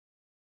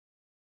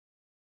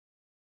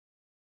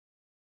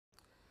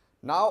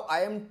Now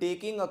I am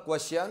taking a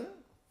question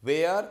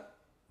where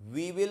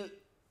we will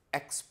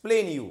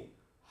explain you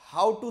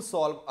how to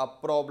solve a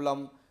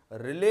problem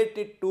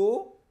related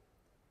to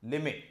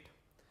limit.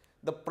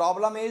 The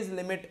problem is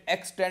limit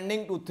x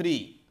tending to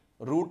 3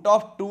 root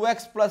of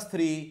 2x plus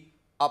 3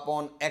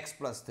 upon x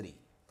plus 3.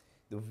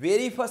 The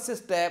very first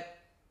step,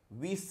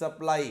 we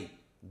supply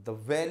the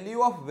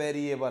value of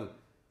variable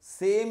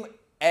same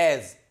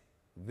as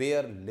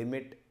where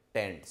limit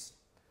tends.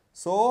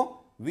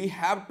 So we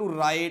have to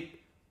write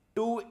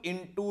 2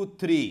 into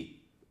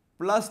 3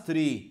 plus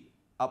 3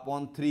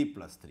 upon 3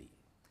 plus 3.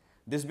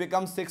 This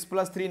becomes 6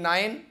 plus 3,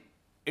 9.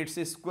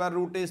 Its square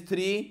root is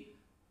 3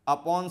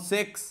 upon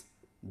 6.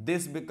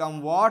 This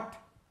becomes what?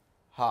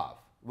 Half,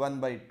 1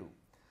 by 2.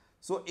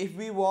 So if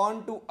we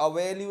want to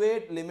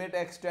evaluate limit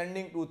x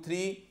tending to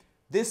 3,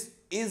 this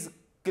is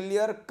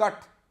clear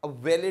cut a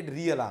valid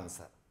real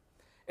answer.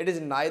 It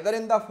is neither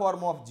in the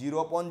form of 0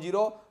 upon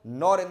 0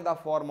 nor in the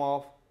form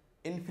of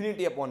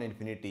infinity upon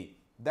infinity.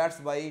 That's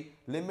why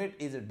limit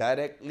is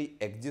directly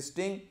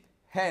existing.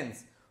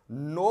 Hence,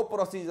 no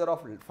procedure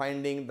of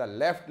finding the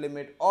left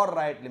limit or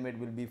right limit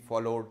will be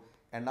followed,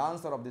 and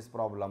answer of this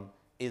problem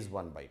is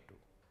 1 by 2.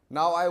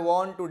 Now I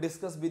want to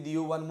discuss with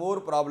you one more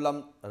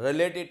problem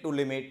related to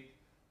limit.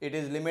 It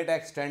is limit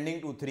x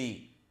tending to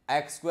 3,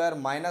 x square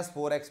minus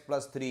 4x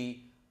plus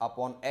 3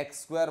 upon x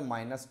square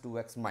minus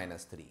 2x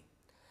minus 3.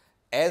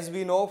 As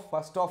we know,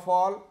 first of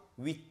all,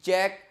 we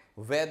check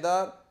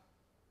whether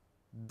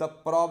the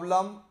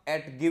problem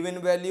at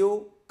given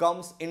value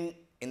comes in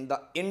the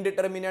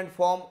indeterminate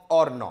form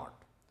or not.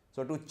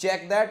 So to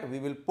check that, we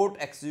will put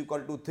x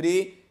equal to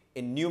 3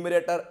 in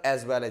numerator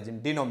as well as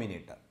in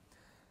denominator.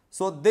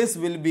 So this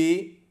will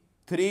be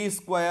 3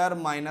 square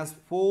minus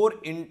 4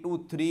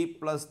 into 3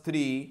 plus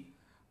 3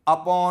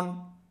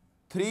 upon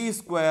 3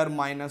 square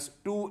minus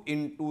 2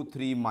 into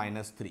 3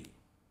 minus 3.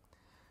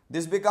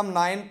 This becomes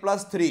 9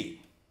 plus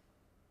 3.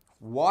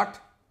 What?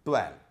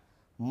 12.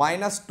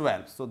 Minus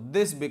 12. So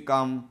this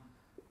becomes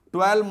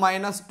 12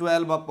 minus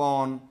 12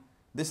 upon,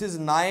 this is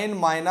 9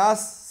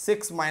 minus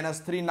 6 minus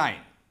 3, 9.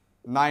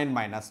 9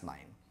 minus 9.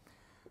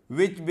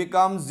 Which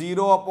becomes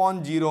 0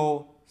 upon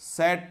 0,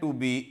 said to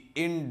be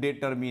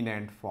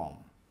indeterminate form.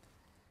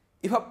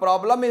 If a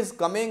problem is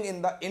coming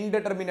in the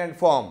indeterminate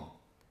form,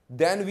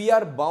 then we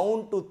are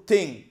bound to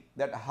think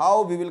that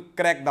how we will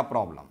crack the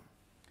problem.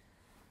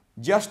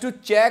 Just to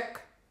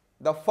check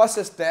the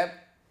first step,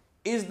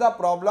 is the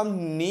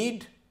problem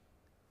need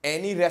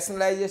any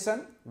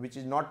rationalization, which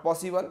is not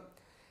possible?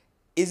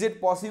 Is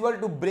it possible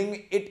to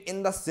bring it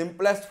in the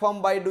simplest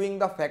form by doing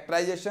the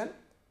factorization?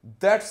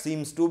 That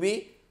seems to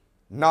be.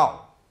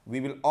 Now we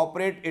will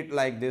operate it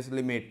like this: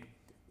 limit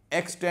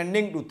x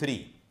tending to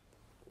 3.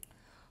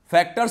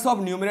 Factors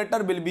of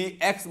numerator will be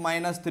x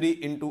minus 3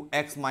 into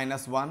x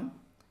minus 1,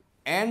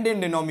 and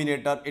in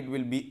denominator it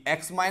will be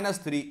x minus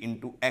 3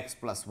 into x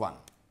plus 1.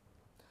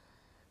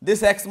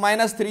 This x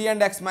minus 3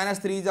 and x minus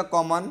 3 is a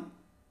common,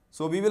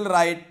 so we will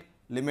write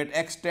limit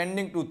x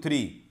tending to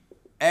 3,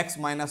 x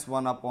minus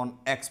 1 upon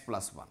x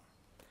plus 1.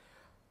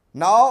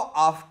 Now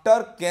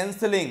after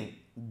cancelling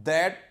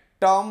that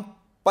term,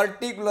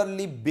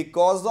 particularly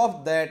because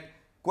of that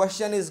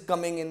question is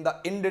coming in the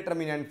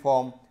indeterminate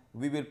form,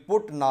 we will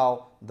put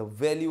now the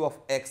value of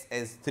x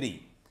as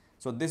 3.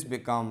 So this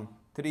becomes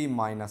 3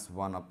 minus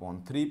 1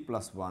 upon 3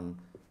 plus 1,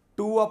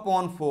 2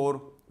 upon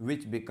 4,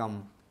 which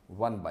become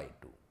 1 by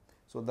 2.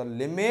 So the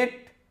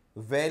limit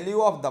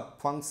value of the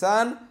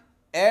function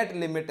at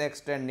limit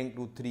x tending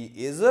to 3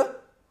 is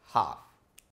half.